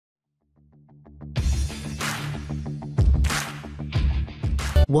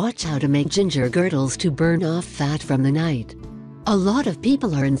Watch how to make ginger girdles to burn off fat from the night. A lot of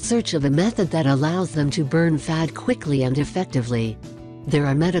people are in search of a method that allows them to burn fat quickly and effectively. There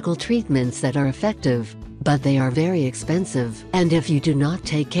are medical treatments that are effective, but they are very expensive, and if you do not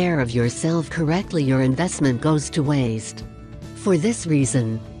take care of yourself correctly, your investment goes to waste. For this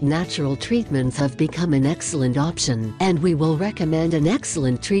reason, natural treatments have become an excellent option, and we will recommend an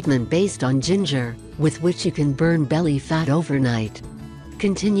excellent treatment based on ginger, with which you can burn belly fat overnight.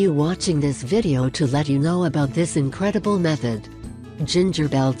 Continue watching this video to let you know about this incredible method. Ginger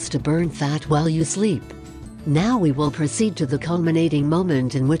belts to burn fat while you sleep. Now we will proceed to the culminating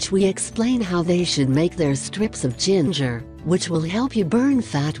moment in which we explain how they should make their strips of ginger, which will help you burn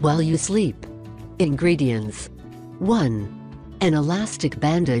fat while you sleep. Ingredients: 1. An elastic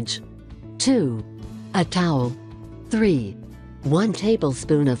bandage. 2. A towel. 3. 1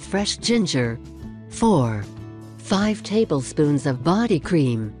 tablespoon of fresh ginger. 4. 5 tablespoons of body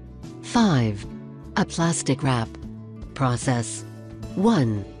cream. 5. A plastic wrap. Process: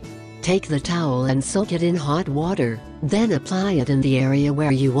 1. Take the towel and soak it in hot water, then apply it in the area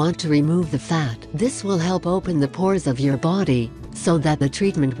where you want to remove the fat. This will help open the pores of your body, so that the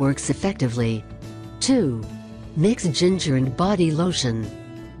treatment works effectively. 2. Mix ginger and body lotion.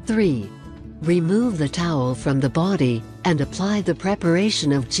 3. Remove the towel from the body, and apply the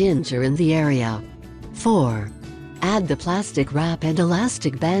preparation of ginger in the area. 4. Add the plastic wrap and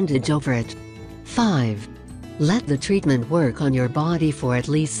elastic bandage over it. 5. Let the treatment work on your body for at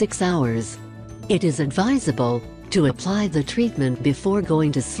least 6 hours. It is advisable to apply the treatment before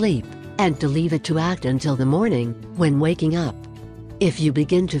going to sleep, and to leave it to act until the morning, when waking up. If you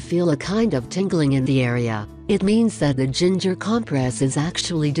begin to feel a kind of tingling in the area, it means that the ginger compress is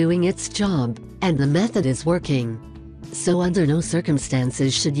actually doing its job, and the method is working. So under no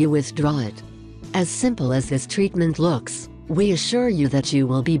circumstances should you withdraw it. As simple as this treatment looks, we assure you that you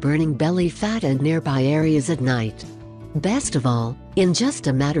will be burning belly fat and nearby areas at night. Best of all, in just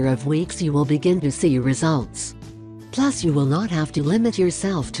a matter of weeks you will begin to see results. Plus you will not have to limit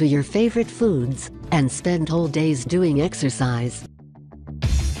yourself to your favorite foods, and spend whole days doing exercise.